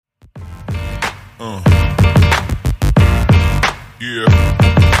Yeah. Yeah.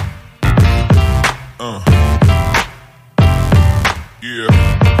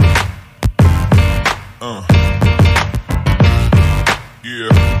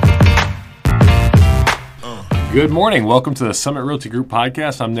 Good morning. Welcome to the Summit Realty Group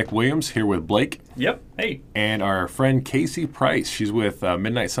podcast. I'm Nick Williams here with Blake. Yep. Hey. And our friend Casey Price. She's with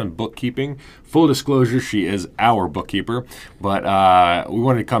Midnight Sun Bookkeeping. Full disclosure, she is our bookkeeper. But we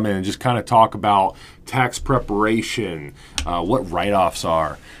wanted to come in and just kind of talk about tax preparation, what write-offs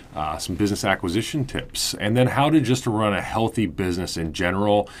are, some business acquisition tips, and then how to just run a healthy business in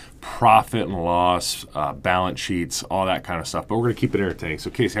general, profit and loss, balance sheets, all that kind of stuff. But we're going to keep it entertaining. So,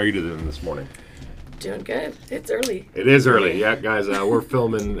 Casey, how are you doing this morning? Doing good. It's early. It is early. Yeah, guys, we're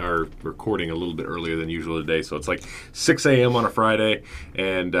filming or recording a little bit earlier than usual today. So it's like 6 a.m. on a Friday.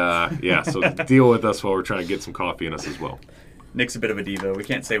 And yeah, so deal with us while we're trying to get some coffee in us as well. Nick's a bit of a diva. We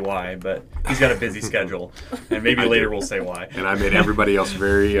can't say why, but he's got a busy schedule. And maybe later we'll say why. And I made everybody else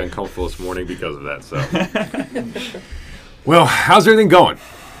very uncomfortable this morning because of that. So, well, how's everything going?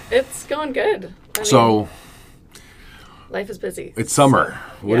 It's going good. So life is busy. It's summer.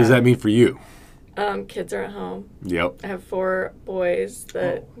 So, what does that mean for you? Kids are at home. Yep. I have 4 boys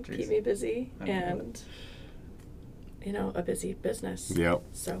that keep me busy and, you know, a busy business. Yep.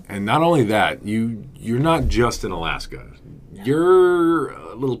 So. And not only that, you're not just in Alaska. No. You're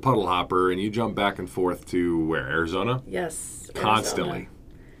a little puddle hopper, and you jump back and forth to where? Arizona? Yes. Constantly. Arizona.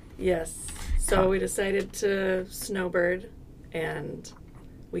 Yes. So we decided to snowbird, and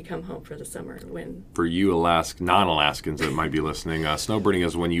we come home for the summer when... For you non-Alaskans that might be listening, snowbirding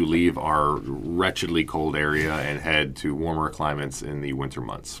is when you leave our wretchedly cold area and head to warmer climates in the winter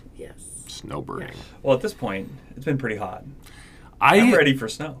months. Yes. Snowbirding. Yeah. Well, at this point, it's been pretty hot. I'm ready for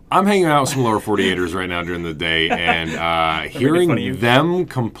snow. I'm hanging out with some lower 48ers right now during the day, and hearing them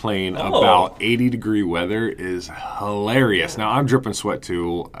complain about 80-degree weather is hilarious. Yeah. Now, I'm dripping sweat,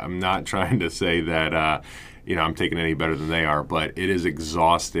 too. I'm not trying to say that... I'm taking any better than they are, but it is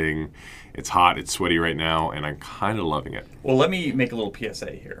exhausting. It's hot, it's sweaty right now, and I'm kind of loving it. Well, let me make a little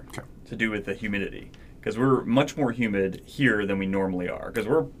PSA here to do with the humidity, because we're much more humid here than we normally are, because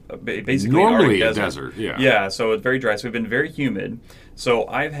we're basically normally a desert. Yeah, so it's very dry. So we've been very humid. So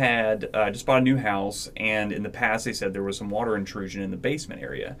I've had just bought a new house, and in the past they said there was some water intrusion in the basement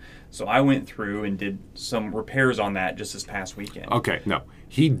area. So I went through and did some repairs on that just this past weekend. Okay, no.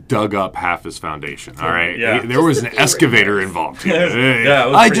 He dug up half his foundation, all right? Yeah. There was an excavator involved here. Yeah,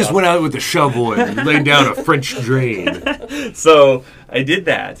 I just went out with the shovel and laid down a French drain. So I did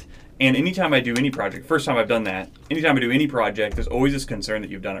that. And anytime I do any project, first time I've done that, anytime I do any project, there's always this concern that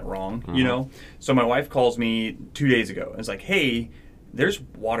you've done it wrong, you know? So my wife calls me 2 days ago and is like, hey, there's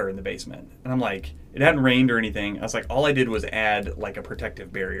water in the basement. And I'm like, it hadn't rained or anything. I was like, all I did was add like a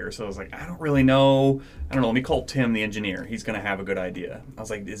protective barrier. So I was like, I don't really know. I don't know. Let me call Tim, the engineer. He's going to have a good idea. I was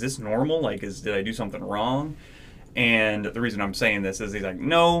like, is this normal? Like, did I do something wrong? And the reason I'm saying this is he's like,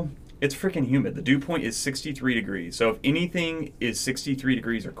 no, it's freaking humid. The dew point is 63 degrees. So if anything is 63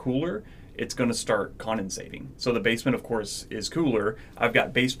 degrees or cooler, it's going to start condensating. So the basement, of course, is cooler. I've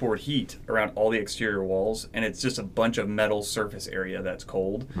got baseboard heat around all the exterior walls, and it's just a bunch of metal surface area that's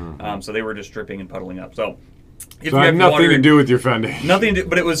cold. So they were just dripping and puddling up. So if you have nothing to do with your foundation. Nothing to do,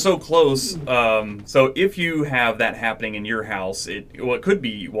 but it was so close. So if you have that happening in your house, it could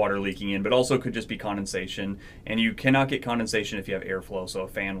be water leaking in, but also could just be condensation. And you cannot get condensation if you have airflow, so a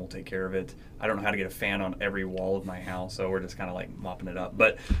fan will take care of it. I don't know how to get a fan on every wall of my house, so we're just kind of like mopping it up.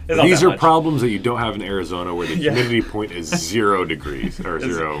 But these are problems that you don't have in Arizona, where the humidity point is 0 degrees or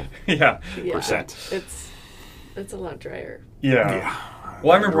 0%. It's a lot drier. Yeah.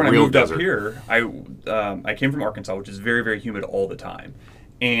 Well, I remember when I moved up here, I came from Arkansas, which is very, very humid all the time.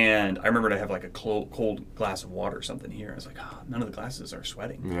 And I remember to have like a cold glass of water or something here. I was like, none of the glasses are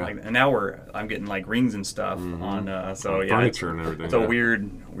sweating. Yeah. And now I'm getting like rings and stuff on. Furniture and everything. It's a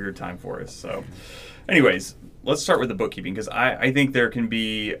weird time for us. So, anyways, let's start with the bookkeeping, because I think there can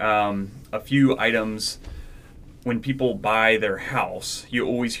be a few items. When people buy their house, you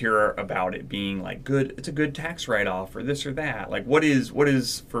always hear about it being like good. It's a good tax write-off or this or that. Like what is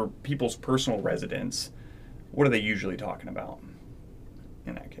for people's personal residence? What are they usually talking about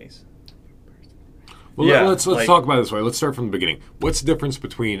in that case? Well, let's talk about it this way. Let's start from the beginning. What's the difference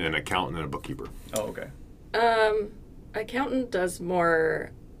between an accountant and a bookkeeper? Oh, okay. Accountant does more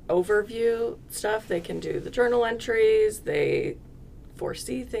overview stuff. They can do the journal entries. They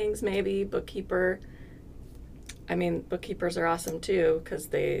foresee things maybe. Bookkeeper. I mean, bookkeepers are awesome too because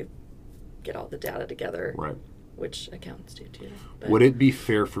they get all the data together. Right. which accountants do too. But would it be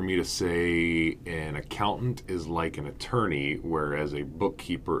fair for me to say an accountant is like an attorney, whereas a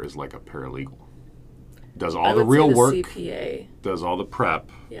bookkeeper is like a paralegal? does I all the would say real the work, CPA. does all the prep,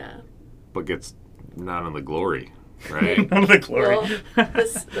 Yeah. but gets none of the glory, right? None of the glory.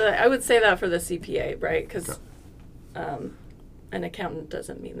 Well, I would say that for the CPA, right? Because an accountant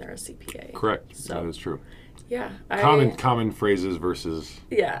doesn't mean they're a CPA. Correct. So, that is true. Yeah. Common phrases versus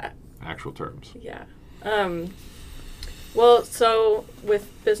Yeah. actual terms. Yeah. Well, so with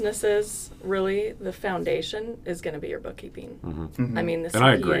businesses, really, the foundation is going to be your bookkeeping. Mm-hmm. I mean, the CPAs. And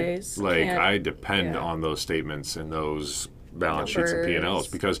I agree. Like, can't- I depend yeah. on those statements and those balance sheets and P&Ls, Numbers.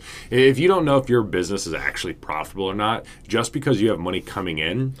 because if you don't know if your business is actually profitable or not, just because you have money coming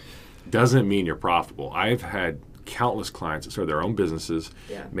in doesn't mean you're profitable. I've had countless clients that started their own businesses,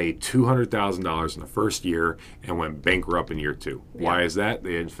 Yeah. made $200,000 in the first year and went bankrupt in year 2. Yeah. Why is that?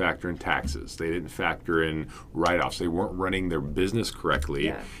 They didn't factor in taxes. They didn't factor in write-offs. They weren't running their business correctly.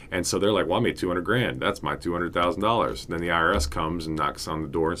 Yeah. And so they're like, well, I made $200,000. That's my $200,000. Then the IRS comes and knocks on the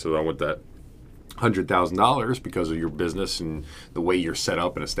door and says, I want that $100,000 because of your business and the way you're set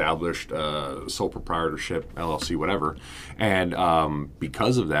up and established, sole proprietorship, LLC, whatever. And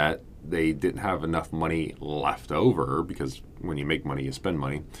because of that, they didn't have enough money left over, because when you make money, you spend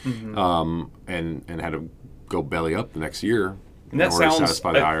money, and had to go belly up the next year And in that order to sounds-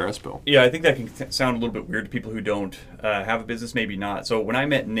 satisfy the IRS bill. Yeah, I think that can sound a little bit weird to people who don't have a business, maybe not. So when I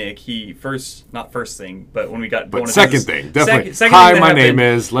met Nick, he not first thing, but when we got going But to second business- thing, definitely. second Hi, thing that my name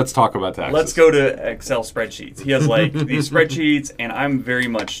happened- is. Let's talk about taxes. Let's go to Excel spreadsheets. He has like these spreadsheets, and I'm very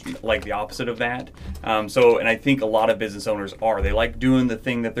much like the opposite of that. And I think a lot of business owners are. They like doing the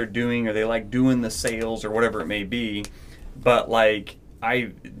thing that they're doing, or they like doing the sales, or whatever it may be. But like,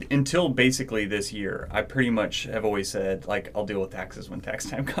 until basically this year, I pretty much have always said, like, I'll deal with taxes when tax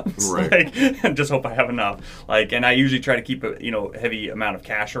time comes. Right. Like, and just hope I have enough. Like, and I usually try to keep a heavy amount of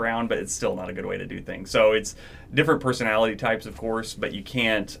cash around, but it's still not a good way to do things. So it's different personality types, of course, but you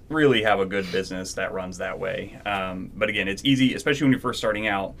can't really have a good business that runs that way. But again, it's easy, especially when you're first starting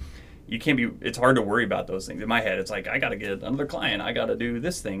out. It's hard to worry about those things. In my head, it's like, I got to get another client. I got to do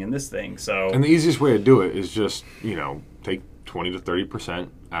this thing and this thing. So, And the easiest way to do it is just, take 20 to 30%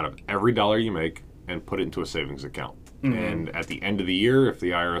 out of every dollar you make and put it into a savings account. Mm-hmm. And at the end of the year, if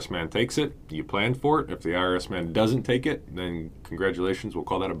the IRS man takes it, you plan for it. If the IRS man doesn't take it, then congratulations, we'll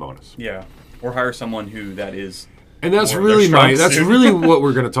call that a bonus. yeah. Or hire someone who that is. And that's more really their strong that's suit. really what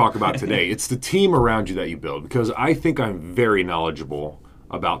we're going to talk about today. It's the team around you that you build, because I think I'm very knowledgeable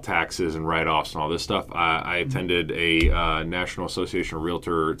about taxes and write-offs and all this stuff. I attended a National Association of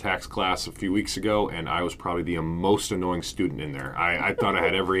Realtor tax class a few weeks ago, and I was probably the most annoying student in there. I thought I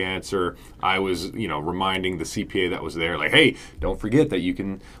had every answer. I was, reminding the CPA that was there, like, hey, don't forget that you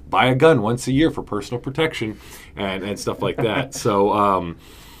can buy a gun once a year for personal protection and stuff like that. So,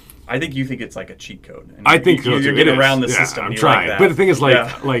 I think you think it's like a cheat code. And I think so you're too. getting It is. around the Yeah, system. I'm You trying, like that. but the thing is, I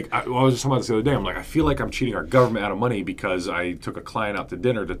was just talking about this the other day. I'm like, I feel like I'm cheating our government out of money because I took a client out to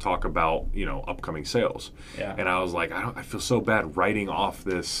dinner to talk about upcoming sales. Yeah. And I was like, I feel so bad writing off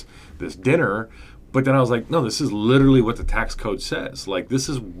this dinner. But then I was like, no, this is literally what the tax code says. Like, this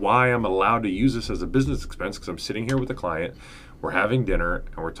is why I'm allowed to use this as a business expense, because I'm sitting here with a client, we're having dinner,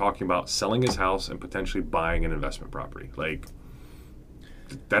 and we're talking about selling his house and potentially buying an investment property. Like,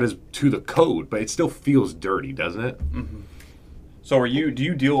 that is to the code, but it still feels dirty, doesn't it? Mm-hmm. So do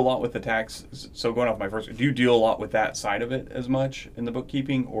you deal a lot with the tax? So going off my first, do you deal a lot with that side of it as much in the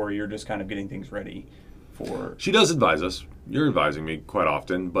bookkeeping, or you're just kind of getting things ready for? She does advise us. You're advising me quite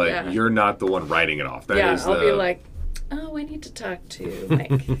often, but Yeah. you're not the one writing it off. I'll be like, oh, I need to talk to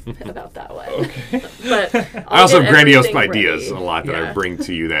Mike about that one. Okay. But I also have grandiose everything ideas ready. a lot that I Yeah. bring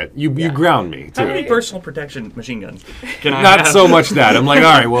to you that you ground me How many too. personal protection machine guns can I Not have? so much that. I'm like,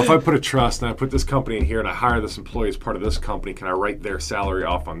 all right, well, if I put a trust and I put this company in here and I hire this employee as part of this company, can I write their salary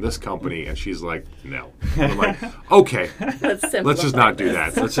off on this company? And she's like, no. And I'm like, okay, let's just not do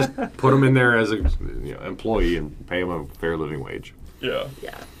that. Let's just put them in there as an employee and pay them a fair living wage. Yeah.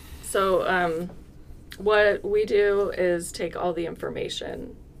 Yeah. So what we do is take all the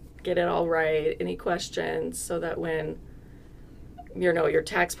information, get it all right, any questions, so that when you're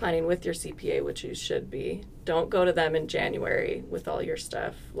tax planning with your CPA, which you should be, don't go to them in January with all your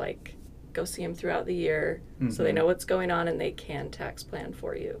stuff. Like, go see them throughout the year so they know what's going on and they can tax plan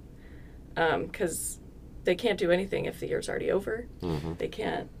for you. Because they can't do anything if the year's already over. Mm-hmm. They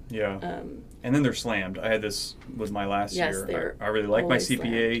can't. Yeah. And then they're slammed. I had this with my last Yes, year. they're I really liked my always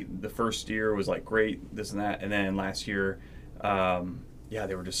CPA. The first year was like great, this and that. And then last year,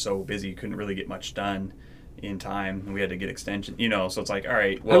 they were just so busy, you couldn't really get much done in time. And we had to get extension, so it's like, all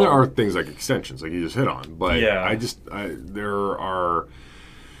right, well. And there are things like extensions, like you just hit on. But Yeah. there are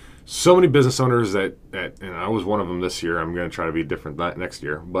so many business owners that, and I was one of them this year. I'm going to try to be different next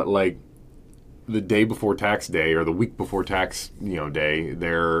year. But like, the day before tax day or the week before tax day,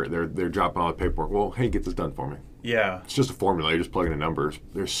 they're dropping all the paperwork. Well, hey, get this done for me. Yeah. It's just a formula. You're just plugging in numbers.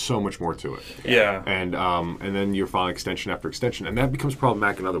 There's so much more to it. Yeah. And then you're filing extension after extension, and that becomes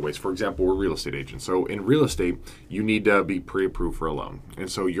problematic in other ways. For example, we're real estate agents. So in real estate, you need to be pre-approved for a loan,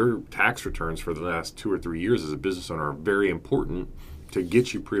 and so your tax returns for the last 2 or 3 years as a business owner are very important to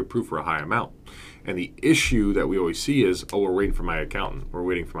get you pre-approved for a high amount. And the issue that we always see is, oh, we're waiting for my accountant. We're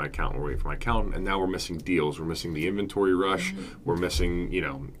waiting for my accountant. We're waiting for my accountant. And now we're missing deals. We're missing the inventory rush. We're missing,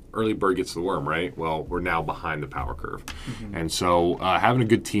 early bird gets the worm, right? Well, we're now behind the power curve. And so having a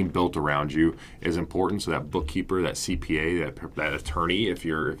good team built around you is important. So that bookkeeper, that CPA, that attorney, if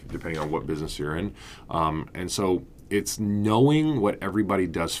depending on what business you're in. And so it's knowing what everybody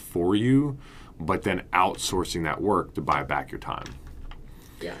does for you, but then outsourcing that work to buy back your time.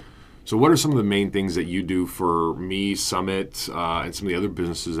 Yeah. So what are some of the main things that you do for me, Summit, and some of the other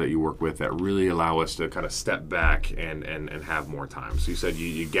businesses that you work with that really allow us to kind of step back and have more time? So you said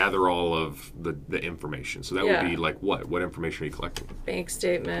you gather all of the information. So that would be like what? What information are you collecting? Bank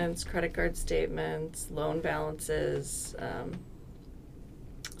statements, credit card statements, loan balances,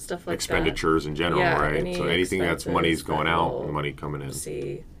 stuff like Expenditures in general, right? So anything that's money's going out and money coming in.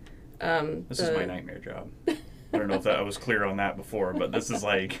 See, this is my nightmare job. I don't know if I was clear on that before, but this is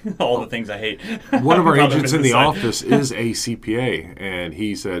like all the things I hate. One of our agents in the office is a CPA, and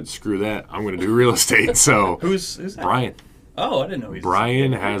he said, "Screw that! I'm going to do real estate." So who's that? Brian? Oh, I didn't know he's.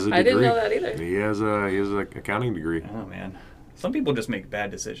 Brian has a degree. I didn't know that either. He has an accounting degree. Oh man, some people just make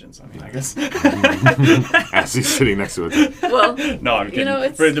bad decisions. I mean, I guess. As he's sitting next to it. Well, no, I'm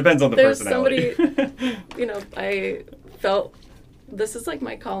kidding. But it depends on the personality. Somebody, I felt this is like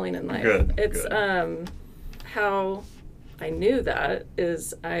my calling in life. Good. It's how I knew that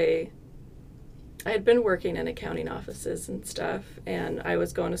is I had been working in accounting offices and stuff, and I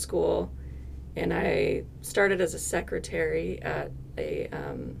was going to school, and I started as a secretary at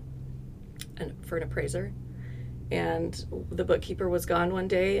for an appraiser, and the bookkeeper was gone one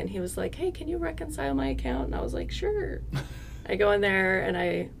day, and he was like, "Hey, can you reconcile my account?" And I was like, "Sure." I go in there and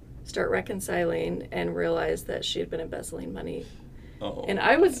I start reconciling and realize that she had been embezzling money. Oh, and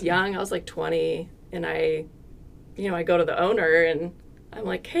I was young. I was like 20, and I go to the owner and I'm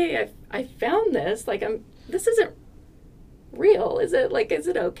like, "Hey, I found this. Like, this isn't real. Is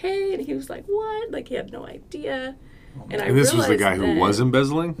it okay?" And he was like, "What?" Like, he had no idea. And this was the guy who was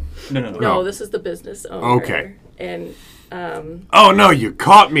embezzling? No, this is the business owner. Okay. And oh no, you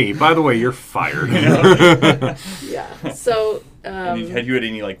caught me. By the way, you're fired. Yeah. So had you had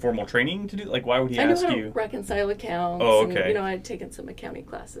any like formal training to do? Like, why would he ask you? I know how you? to reconcile accounts. Oh, okay. And, I'd taken some accounting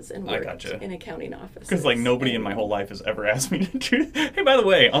classes and worked in accounting offices. Because like nobody in my whole life has ever asked me to do. Hey, by the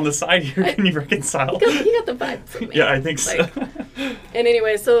way, on the side here, can you reconcile? You got the vibe from me. Yeah, I think so. And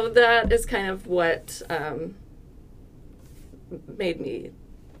anyway, so that is kind of what made me.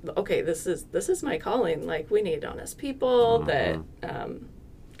 Okay, this is my calling. Like, we need honest people that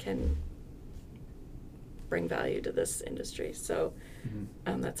can bring value to this industry. So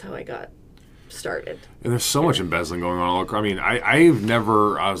that's how I got started. And there's so much embezzling going on all across. I mean, I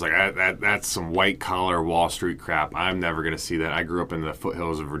was like, that's some white collar Wall Street crap. I'm never going to see that. I grew up in the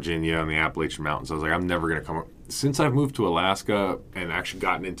foothills of Virginia and the Appalachian Mountains. I was like, I'm never going to come up. Since I've moved to Alaska and actually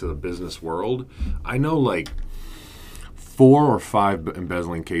gotten into the business world, I know like 4 or 5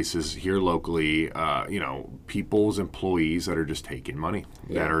 embezzling cases here locally, people's employees that are just taking money,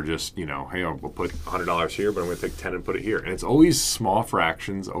 that are just, hey, we'll put $100 here, but I'm going to take 10 and put it here. And it's always small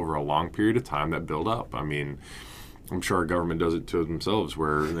fractions over a long period of time that build up. I mean, I'm sure our government does it to themselves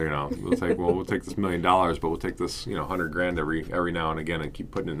where, we'll take this $1 million, but we'll take this, $100,000 every now and again and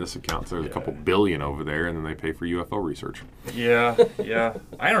keep putting it in this account. So there's a couple billion over there, and then they pay for UFO research. Yeah.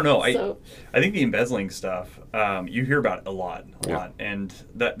 I don't know. I think the embezzling stuff, you hear about it a lot. And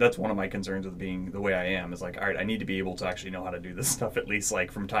that's one of my concerns with being the way I am is like, all right, I need to be able to actually know how to do this stuff at least like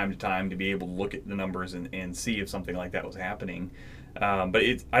from time to time to be able to look at the numbers and see if something like that was happening. But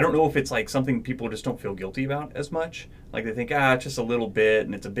I don't know if it's like something people just don't feel guilty about as much. Like they think, it's just a little bit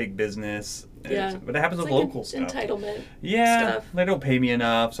and it's a big business. Yeah. But it happens with local stuff. Entitlement. Yeah. Stuff. They don't pay me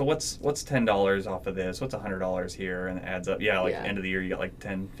enough. So what's $10 off of this? What's $100 here? And it adds up. Yeah. End of the year, you got like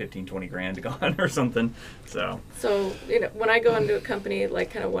 10, 15, 20 grand gone or something. So when I go into a company,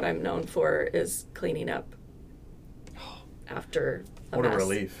 like kind of what I'm known for is cleaning up after a what mess. A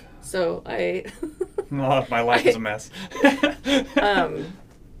relief. So my life is a mess. I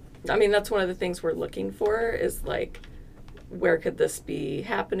mean, that's one of the things we're looking for is like, where could this be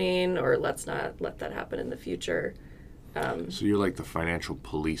happening, or let's not let that happen in the future. So you're like the financial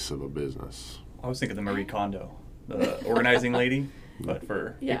police of a business. I was thinking the Marie Kondo, the organizing lady. but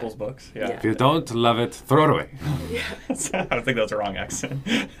for Yeah. people's books. Yeah. If you don't love it, throw it away. I don't think that's a wrong accent.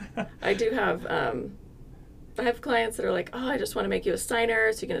 I do have I have clients that are like, oh, I just want to make you a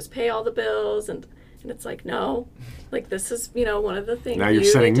signer so you can just pay all the bills, and it's like, no, like this is one of the things. Now you're you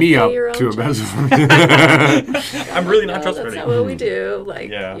setting need me pay up your to own a check. bezel. I'm really not No, trustworthy. that's not what we do. Like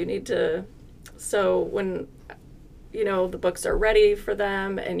Yeah. you need to. So when the books are ready for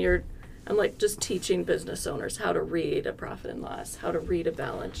them, and I'm like just teaching business owners how to read a profit and loss, how to read a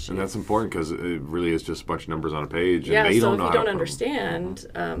balance sheet. And that's important because it really is just a bunch of numbers on a page, and Yeah, they so don't if know you how don't to understand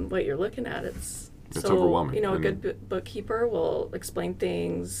what you're looking at, it's overwhelming. A good bookkeeper will explain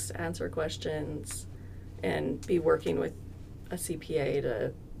things, answer questions, and be working with a CPA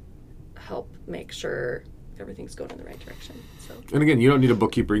to help make sure everything's going in the right direction. So. And again, you don't need a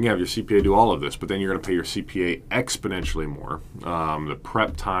bookkeeper. You can have your CPA do all of this, but then you're going to pay your CPA exponentially more. The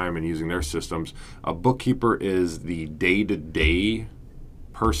prep time and using their systems. A bookkeeper is the day-to-day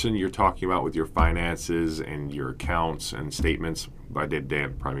person you're talking about with your finances and your accounts and statements. By day-to-day,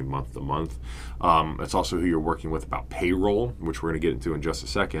 probably month-to-month. It's also who you're working with about payroll, which we're going to get into in just a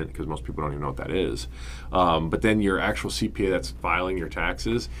second because most people don't even know what that is. But then your actual CPA that's filing your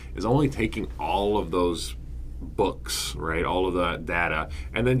taxes is only taking all of those books, right, all of the data,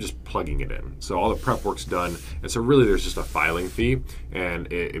 and then just plugging it in. So all the prep work's done, and so really there's just a filing fee,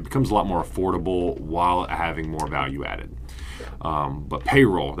 and it becomes a lot more affordable while having more value added. But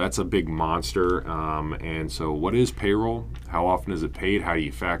payroll, that's a big monster. And so what is payroll? How often is it paid? How do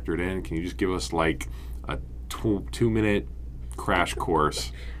you factor it in? Can you just give us like a 2-minute crash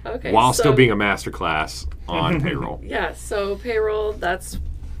course while still being a master class on payroll? Yeah, so payroll, that's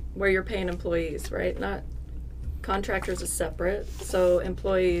where you're paying employees, right? Not contractors is separate. So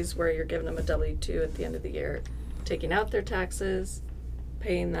employees, where you're giving them a W-2 at the end of the year, taking out their taxes,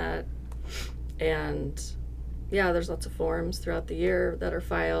 paying that, and yeah, there's lots of forms throughout the year that are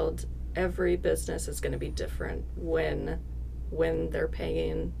filed. Every business is going to be different when they're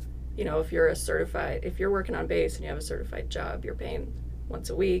paying. If you're working on base and you have a certified job, you're paying once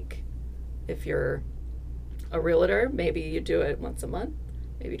a week. If you're a realtor, maybe you do it once a month,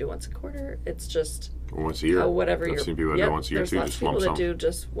 maybe you do it once a quarter. It's just once a year. Whatever I've you're. seen people that do once a year there's too, lots just of people lump that sum. do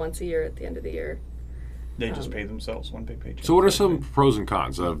just once a year at the end of the year. They just pay themselves one big paycheck. So what are some pros and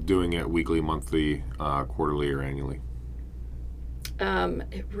cons of doing it weekly, monthly, quarterly, or annually?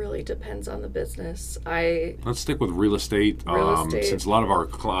 It really depends on the business. Let's stick with real estate. Since a lot of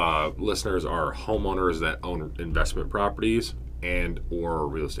our listeners are homeowners that own investment properties and or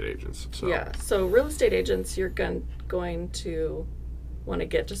real estate agents. So. Yeah, so real estate agents, you're going to want to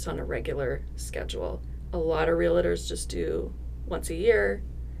get just on a regular schedule. A lot of realtors just do once a year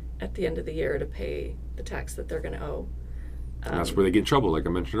at the end of the year to pay the tax that they're going to owe. And that's where they get in trouble. Like I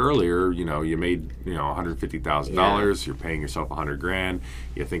mentioned earlier, you made $150,000. You're paying yourself $100,000.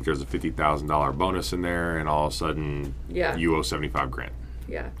 You think there's a $50,000 bonus in there, and all of a sudden, you owe $75,000.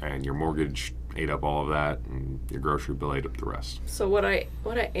 Yeah. And your mortgage ate up all of that, and your grocery bill ate up the rest. So what I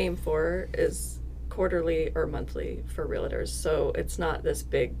aim for is quarterly or monthly for realtors. So it's not this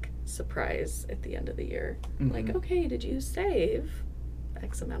big surprise at the end of the year. Mm-hmm. Like, okay, did you save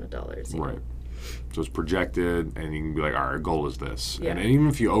X amount of dollars? Right. So it's projected, and you can be like, all right, our goal is this. Yeah. And even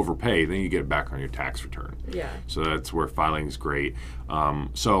if you overpay, then you get it back on your tax return. Yeah. So that's where filing is great.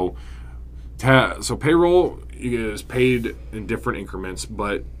 So payroll is paid in different increments,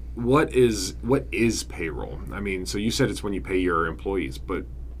 but what is payroll? I mean, so you said it's when you pay your employees, but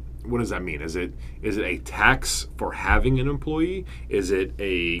what does that mean? Is it a tax for having an employee? Is it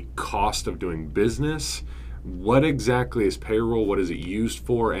a cost of doing business? What exactly is payroll? What is it used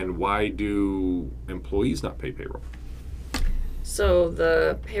for? And why do employees not pay payroll? So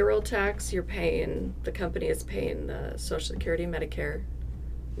the payroll tax the company is paying the Social Security, Medicare,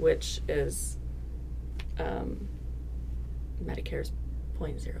 which is Medicare's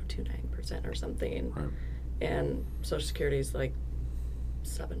 0.029% or something. Right. And Social Security is like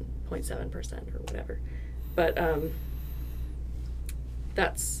 7.7% or whatever. But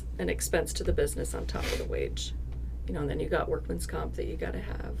that's an expense to the business on top of the wage. And then you got workman's comp that you got to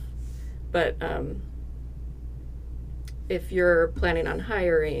have. But if you're planning on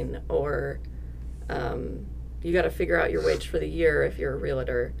hiring, or you got to figure out your wage for the year if you're a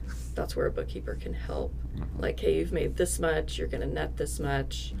realtor, that's where a bookkeeper can help. Like, hey, you've made this much, you're going to net this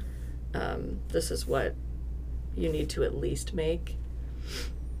much. This is what you need to at least make.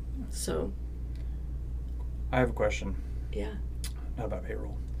 So. I have a question. Yeah. Not about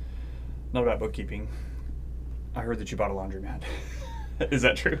payroll. Not about bookkeeping. I heard that you bought a laundromat. Is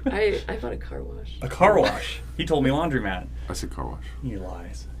that true? I bought a car wash. A car wash. He told me laundromat. I said car wash. He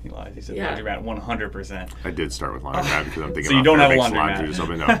lies. He lies. He said Yeah. laundromat 100%. I did start with laundromat because I'm thinking So you about don't have a Fairbanks laundromat. laundry or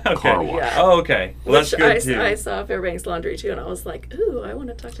something. No, Okay. car wash. Yeah. Oh, okay. Well, that's Which good too. I saw Fairbanks Laundry too, and I was like, ooh, I want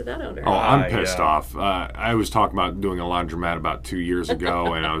to talk to that owner. Oh, I'm Ah, pissed yeah. off. I was talking about doing a laundromat about 2 years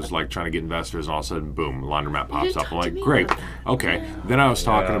ago, and I was like trying to get investors, and all of a sudden, boom, laundromat pops didn't up. I'm talk to like, me great, about that. okay. Yeah. Then I was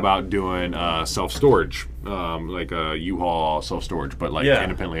talking Yeah. about doing self-storage, like a U-Haul self-storage, but like Yeah.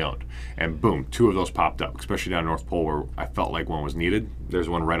 independently owned. And boom, 2 of those popped up, especially down North Pole where I felt like one was needed. There's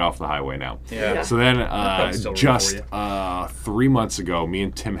one right off the highway now. Yeah. Yeah. So then, probably still room just for 3 months ago, me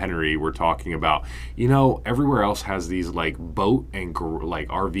and Tim Henry were talking about, everywhere else has these like boat and like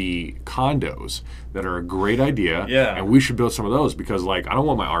RV condos that are a great idea. Yeah. And we should build some of those because like I don't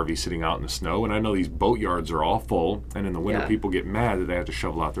want my RV sitting out in the snow, and I know these boat yards are all full, and in the winter Yeah. people get mad that they have to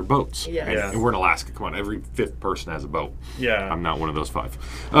shovel out their boats. Yes. And, Yeah. and we're in Alaska. Come on, every 5th person has a boat. Yeah. I'm not one of those 5.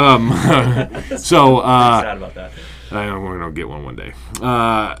 So Pretty sad about that. I'm going to get one day.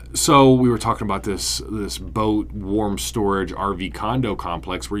 So we were talking about this boat warm storage RV condo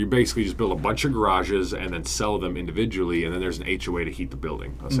complex where you basically just build a bunch of garages and then sell them individually, and then there's an HOA to heat the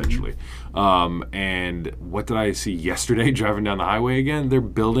building, essentially. And what did I see yesterday driving down the highway again? They're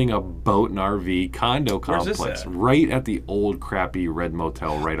building a boat and RV condo Where's this complex at? right at the old crappy Red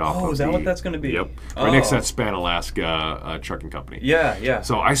Motel right off of Oh, is that what that's going to be? Yep. Right next to Oh. that Span Alaska trucking company. Yeah, yeah.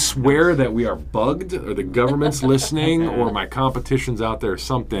 So I swear that we are bugged, or the government's listening, or my competition's out there or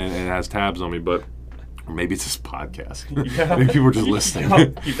something, and it has tabs on me. But or maybe it's this podcast. Yeah. Maybe people are just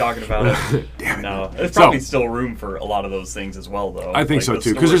listening. Keep talking about it. Damn it. No, there's So- probably still room for a lot of those things as well, though. I think Like so the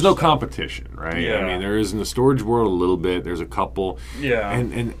too, because there's no storage stuff. competition, right? Yeah. I mean, there is in the storage world a little bit. There's a couple, Yeah.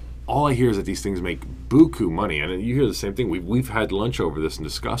 and all I hear is that these things make buku money, and you hear the same thing. We've had lunch over this and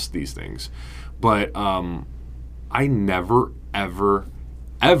discussed these things, but I never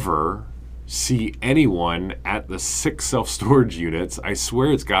ever see anyone at the 6 self-storage units. I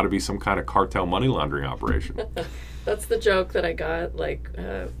swear it's got to be some kind of cartel money laundering operation. That's the joke that I got, like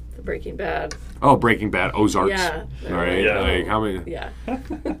the Breaking Bad. Oh, Breaking Bad, Ozarks. Yeah. All right. Yeah. Like how many? Yeah. As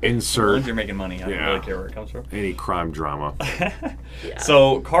long Insert as you're making money, I don't Yeah. really care where it comes from. any crime drama. Yeah.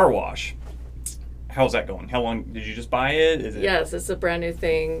 So, car wash. How's that going? How long did you just buy it? Is it? Yes, it's a brand new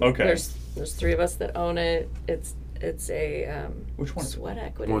thing. Okay. There's 3 of us that own it. It's a Which one is it? sweat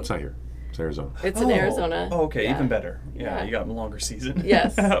equity. Well, it's not here. It's Arizona. It's in Arizona. Oh, okay, Yeah. even better. Yeah, Yeah. you got a longer season.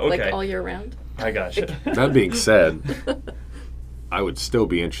 Yes, okay. like all year round. I gotcha. That being said, I would still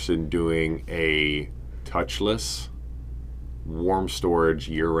be interested in doing a touchless, warm storage,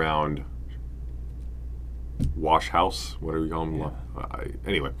 year-round wash house. What do we call them?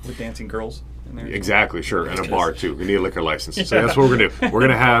 Anyway, With dancing girls in there. exactly, sure, and a bar too. We need a liquor license. So that's what we're gonna do. We're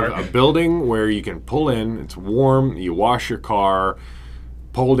gonna have a building where you can pull in. It's warm. You wash your car.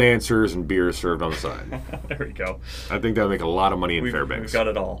 Pole dancers and beer served on the side. There we go. I think that would make a lot of money in We've Fairbanks. got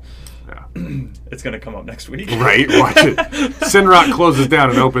it all. Yeah. It's going to come up next week. Right, watch it. Sinrock closes down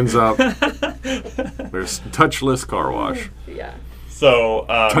and opens up. There's touchless car wash. Yeah. So,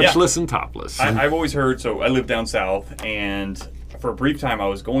 yeah. Touchless and topless. I've always heard, so I live down south, and for a brief time I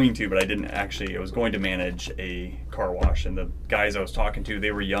was going to, but I didn't actually, I was going to manage a car wash, and the guys I was talking to,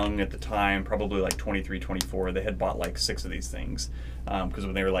 they were young at the time, probably like 23, 24. They had bought like 6 of these things, because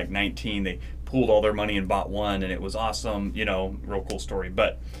when they were like 19, they pooled all their money and bought one, and it was awesome, real cool story.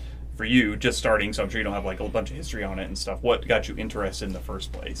 But for you, just starting, so I'm sure you don't have like a bunch of history on it and stuff, what got you interested in the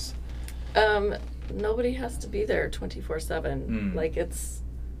first place? Nobody has to be there 24/7. Like it's,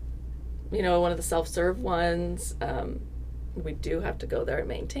 one of the self-serve ones. We do have to go there and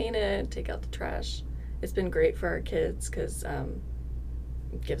maintain it, take out the trash. It's been great for our kids because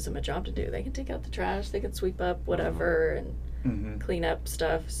it gives them a job to do. They can take out the trash, they can sweep up whatever and clean up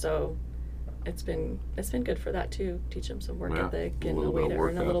stuff. So it's been good for that too. Teach them some work ethic and a way to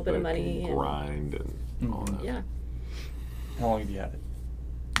earn a little bit of money. And grind and all that. Yeah, How long have you had it?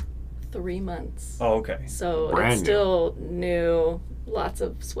 3 months. Oh, okay. So Brand it's new. still new. Lots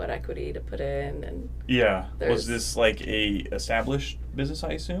of sweat equity to put in, and Yeah. Was There's- this like a established business,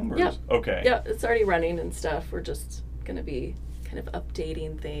 I assume? Or Yeah. is- okay. yeah, it's already running and stuff. We're just gonna be kind of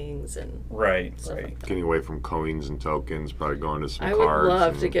updating things, and Right, So- right. Getting away from coins and tokens, probably going to some I would cards.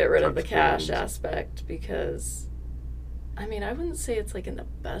 love to and get rid of the touch cash screens. aspect because, I mean, I wouldn't say it's like in the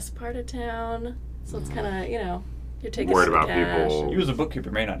best part of town, so it's kind of You're taking worried some about cash. people. You as a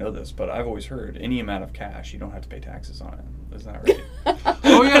bookkeeper may not know this, but I've always heard any amount of cash, you don't have to pay taxes on it. Isn't that right?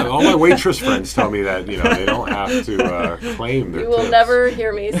 Oh yeah, all my waitress friends tell me that they don't have to claim their You will tips. never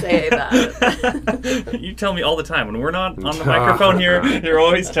hear me say that. You tell me all the time when we're not on the microphone here. You're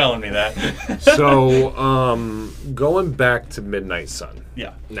always telling me that. So, going back to Midnight Sun.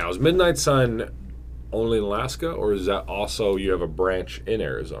 Yeah. Now, is Midnight Sun only in Alaska, or is that also you have a branch in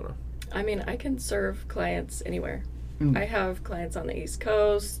Arizona? I mean, I can serve clients anywhere. Mm. I have clients on the East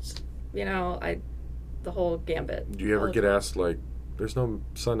Coast. The whole gambit. Do you ever get asked like, "There's no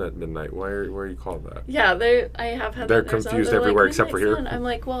sun at midnight. Why are you called that?" Yeah, I have had. They're that. There's confused they're everywhere like, except for "Midnight here." Sun." I'm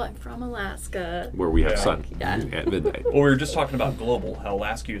like, well, I'm from Alaska. Where we have Yeah. sun Yeah. at midnight. Well, we were just talking about Global, how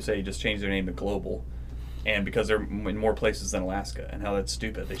Alaska USA just changed their name to Global. And because they're in more places than Alaska, and how that's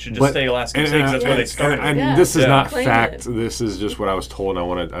stupid. They should just stay Alaska USA because that's where they started. And Yeah. this is Yeah. not Claim fact. it. This is just what I was told.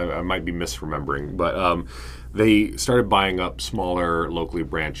 I might be misremembering, but they started buying up smaller locally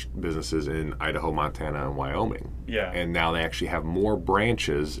branched businesses in Idaho, Montana, and Wyoming. Yeah. And now they actually have more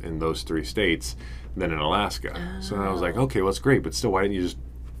branches in those 3 states than in Alaska. So I was like, okay, well, that's great, but still, why didn't you just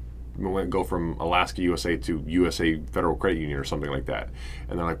go from Alaska USA to USA Federal Credit Union or something like that?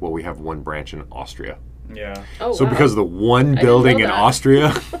 And they're like, well, we have one branch in Austria. Yeah. Oh, So wow. because of the one didn't building know in that.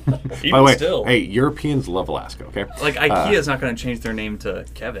 Austria, by Even the way, still. hey, Europeans love Alaska, okay? Like, IKEA is not going to change their name to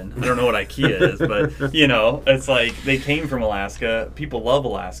Kevin. I don't know what IKEA is, but, it's like they came from Alaska. People love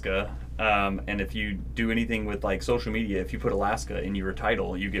Alaska. And if you do anything with, like, social media, if you put Alaska in your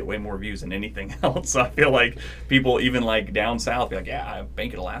title, you get way more views than anything else. So I feel like people, even, like, down south, be like, yeah, I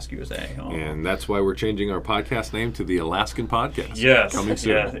bank at Alaska USA. Oh. And that's why we're changing our podcast name to the Alaskan Podcast. Yes. Coming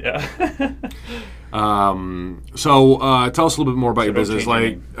soon. Yeah. So tell us a little bit more about your don't business. change your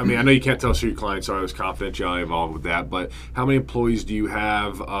Like, name. I mean, I know you can't tell us who your clients are. There's confidentiality involved with that. But how many employees do you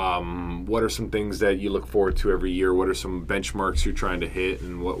have? What are some things that you look forward to every year? What are some benchmarks you're trying to hit?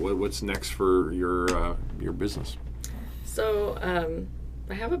 And what's next for your business? So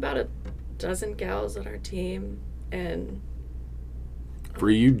I have about a dozen gals on our team, and For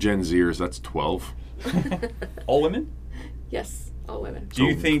you Gen Zers, that's 12. All women? yes, all women. Do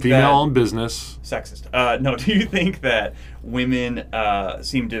you think female-owned business? Sexist. No, do you think that women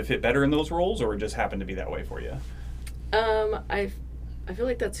seem to fit better in those roles, or just happen to be that way for you? I feel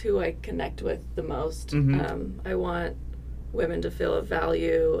like that's who I connect with the most. Mhm. I want women to feel a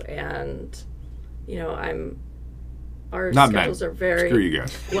value, and our Not men. schedules are very. Screw you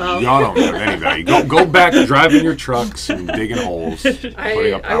guys. Well- Y'all don't have any value. Go back driving your trucks and digging holes. putting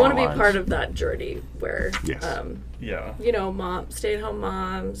up I want to power be lines. part of that journey where, Yes. Yeah. stay-at-home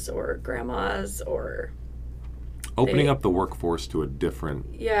moms or grandmas or Opening they- up the workforce to a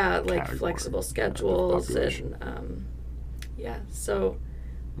different. like Category flexible of schedules population. and so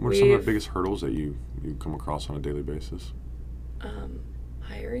What are some of the we've- biggest hurdles that you come across on a daily basis?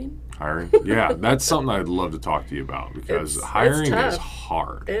 hiring. Hiring? Yeah, that's something I'd love to talk to you about because It's hiring is tough.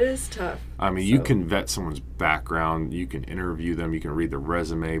 hard. It is tough. I mean, you So- can vet someone's background, you can interview them, you can read their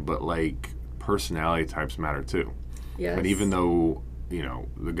resume, but like personality types matter too. Yes. And even though,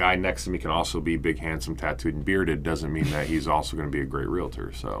 the guy next to me can also be big, handsome, tattooed, and bearded, doesn't mean that he's also going to be a great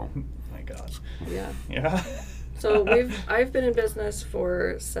realtor. So, My God. Yeah. Yeah. So I've been in business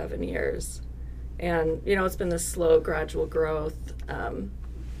for 7 years, and it's been this slow, gradual growth.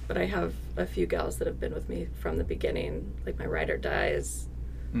 But I have a few gals that have been with me from the beginning, like my ride or dies,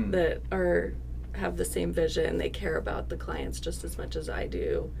 that have the same vision. They care about the clients just as much as I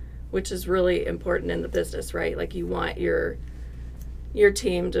do, which is really important in the business, right? Like you want your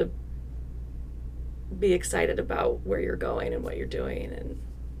team to be excited about where you're going and what you're doing, and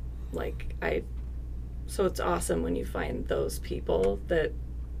so it's awesome when you find those people that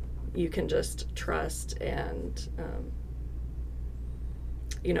you can just trust and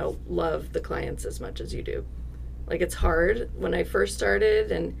love the clients as much as you do. Like it's hard when I first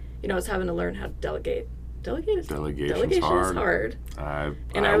started, and I was having to learn how to delegate. Delegation's Delegation's hard.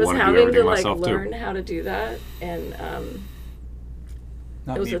 And I I was want to do having to everything myself learn too. how to do that, and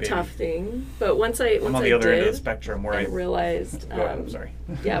Not it was me, a baby. tough thing. But once I I'm on the other end of the did, spectrum where I I realized. Go ahead, I'm sorry.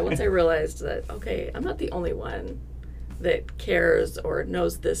 Once I realized that, okay, I'm not the only one that cares or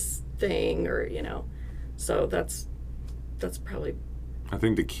knows this thing, or so that's probably. I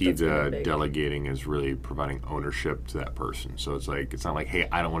think the key That's to really big. delegating is really providing ownership to that person. So it's not like, hey,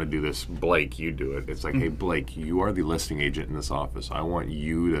 I don't want to do this, Blake, you do it. It's like, hey, Blake, you are the listing agent in this office. I want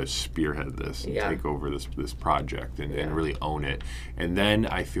you to spearhead this and Yeah. take over this project and really own it. And then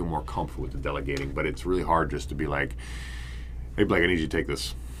I feel more comfortable with the delegating. But it's really hard just to be like, hey, Blake, I need you to take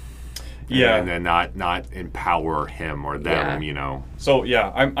this. Yeah. And then not empower him or them, So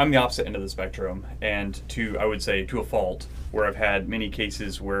yeah, I'm the opposite end of the spectrum, and I would say to a fault, where I've had many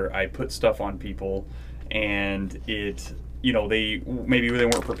cases where I put stuff on people, and it, they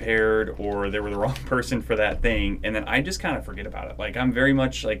weren't prepared, or they were the wrong person for that thing, and then I just kind of forget about it. Like, I'm very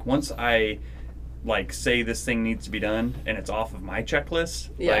much like, once I say this thing needs to be done and it's off of my checklist,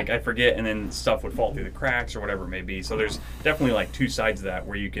 I forget, and then stuff would fall through the cracks or whatever it may be. So there's definitely two sides of that,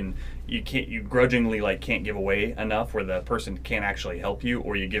 where you grudgingly can't give away enough where the person can't actually help you,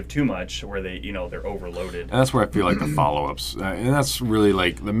 or you give too much where they're overloaded. And that's where I feel like the follow-ups, and that's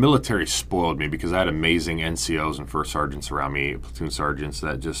really the military spoiled me, because I had amazing NCOs and first sergeants around me, platoon sergeants,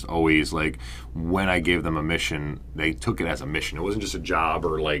 that just always, when I gave them a mission, they took it as a mission. It wasn't just a job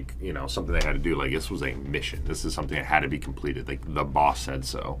or something they had to do. This was a mission. This is something that had to be completed. The boss said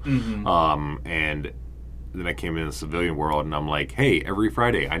so. Mm-hmm. And then I came into the civilian world, and I'm like, hey, every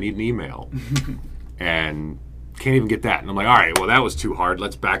Friday I need an email. And can't even get that. And I'm like, all right, well, that was too hard.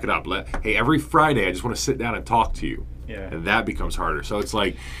 Let's back it up. Hey, every Friday I just want to sit down and talk to you. Yeah. And that becomes harder. So it's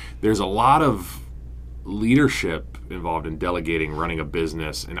there's a lot of leadership involved in delegating, running a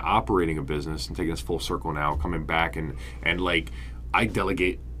business, and operating a business, and taking us full circle now, coming back and I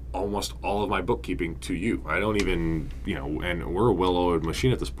delegate almost all of my bookkeeping to you. I don't even, and we're a well-oiled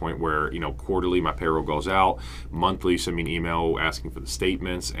machine at this point where, quarterly my payroll goes out, monthly send me an email asking for the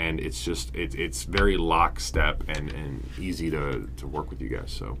statements, and it's just, it's very lockstep and easy to work with you guys.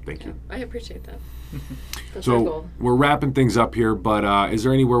 So thank you. I appreciate that. That's our So goal. we're wrapping things up here, but is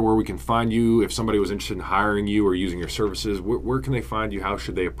there anywhere where we can find you if somebody was interested in hiring you or using your services? Where can they find you? How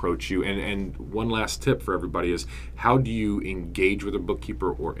should they approach you? And one last tip for everybody is, how do you engage with a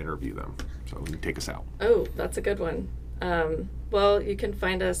bookkeeper or interview them? So you can take us out. Oh, that's a good one. Well, you can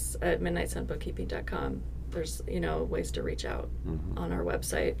find us at midnightsunbookkeeping.com. There's, ways to reach out on our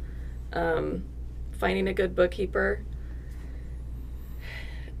website. Finding a good bookkeeper.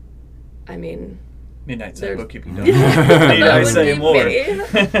 I mean, Midnight Sun Bookkeeping. Yeah. Need I say more?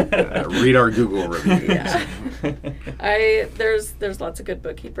 Read our Google reviews. Yeah. There's lots of good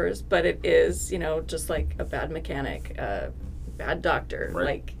bookkeepers, but it is, just like a bad mechanic, a bad doctor.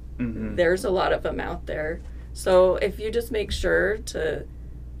 Right. There's a lot of them out there. So if you just make sure to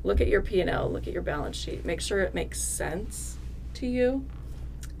look at your P&L, look at your balance sheet, make sure it makes sense to you,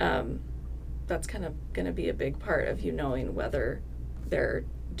 that's kind of going to be a big part of you knowing whether they're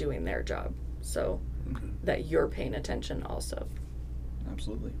doing their job. So that you're paying attention also.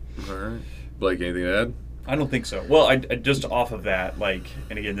 Absolutely. All right. Blake, anything to add? I don't think so. Well, I just off of that,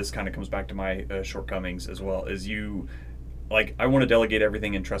 and again, this kind of comes back to my shortcomings as well, is I want to delegate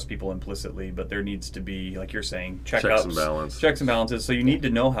everything and trust people implicitly, but there needs to be, like you're saying, checks and balances. So you need to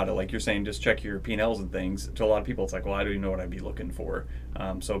know how to, like you're saying, just check your P&Ls and things. To a lot of people, it's well, I don't even know what I'd be looking for.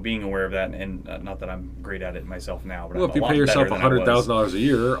 So being aware of that, and not that I'm great at it myself now, but if you pay yourself $100,000 a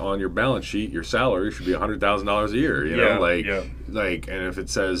year on your balance sheet, your salary should be $100,000 a year. You know, and if it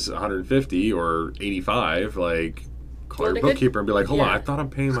says 150 or 85, call your bookkeeper and be like, hold on, I thought I'm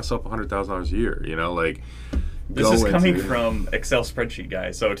paying myself $100,000 a year. This is coming from Excel spreadsheet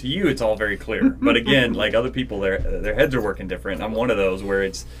guys, so to you it's all very clear. But again, other people, their heads are working different. I'm one of those where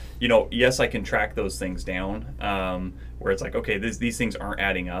it's, yes, I can track those things down, where it's okay, these things aren't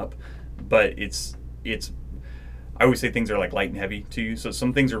adding up, but it's. I always say things are light and heavy to you. So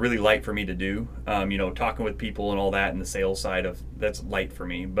some things are really light for me to do. Talking with people and all that, and the sales side of that's light for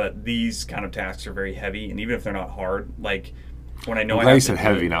me. But these kind of tasks are very heavy, and even if they're not hard, when I know I said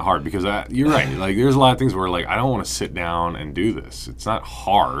heavy, not hard, because you're right. There's a lot of things where I don't want to sit down and do this. It's not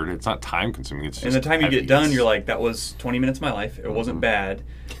hard. It's not time consuming. It's just and the time heavy. You get done, you're that was 20 minutes of my life. It wasn't bad.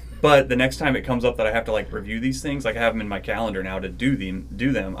 But the next time it comes up that I have to review these things, I have them in my calendar now to do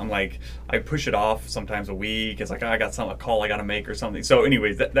them. I'm I push it off sometimes a week. It's I got a call I got to make or something. So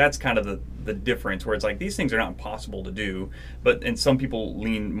anyways, that's kind of the difference, where it's these things are not impossible to do, and some people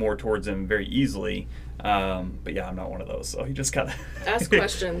lean more towards them very easily. But yeah, I'm not one of those. So you just gotta ask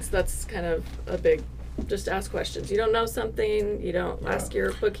questions. That's kind of a big. Just ask questions. You don't know something, you don't ask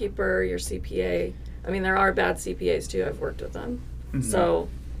your bookkeeper, your CPA. I mean, there are bad CPAs too. I've worked with them. So.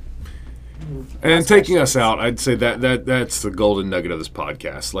 And taking us out, I'd say that's the golden nugget of this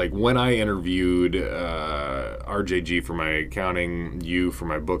podcast. When I interviewed RJG for my accounting, you for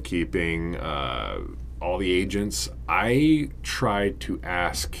my bookkeeping, all the agents, I tried to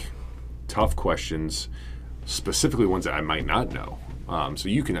ask tough questions, specifically ones that I might not know. So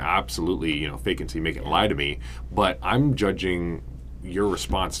you can absolutely, fake it till you make it lie to me, but I'm judging your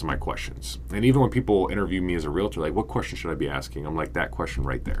response to my questions. And even when people interview me as a realtor, like, what question should I be asking? I'm like, that question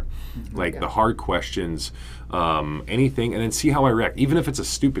right there. Like the hard questions, anything, and then see how I react. Even if it's a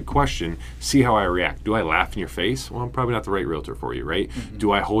stupid question, see how I react. Do I laugh in your face? Well, I'm probably not the right realtor for you, right?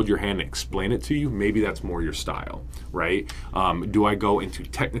 Do I hold your hand and explain it to you? Maybe that's more your style, right? Do I go into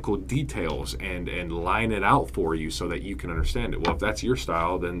technical details and line it out for you so that you can understand it? Well, if that's your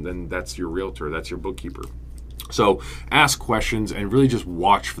style, then that's your realtor, that's your bookkeeper. So ask questions and really just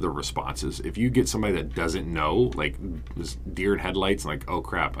watch for the responses. If you get somebody that doesn't know, like this deer in headlights, like, oh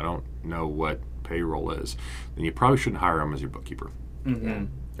crap, I don't know what payroll is, then you probably shouldn't hire them as your bookkeeper. And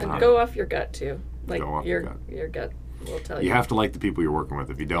go off your gut too. Like Go off your your gut will tell you. You have to like the people you're working with.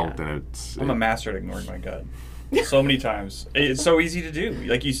 If you don't, then I'm a master at ignoring my gut. So many times. It's so easy to do.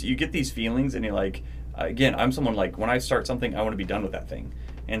 Like you get these feelings and you're like, again, I'm someone like when I start something, I want to be done with that thing.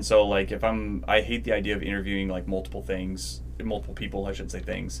 And so like I hate the idea of interviewing like multiple people, I should say,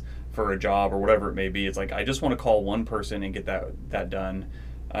 things for a job or whatever it may be. It's like I just want to call one person and get that done.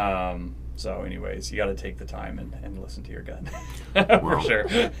 So anyways, you got to take the time and listen to your gut. For sure.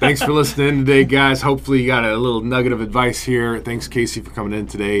 Thanks for listening today, guys. Hopefully you got a little nugget of advice here. Thanks, Casey, for coming in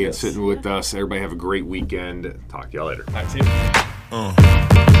today and sitting with us. Everybody have a great weekend. Talk to y'all later. All right, see you.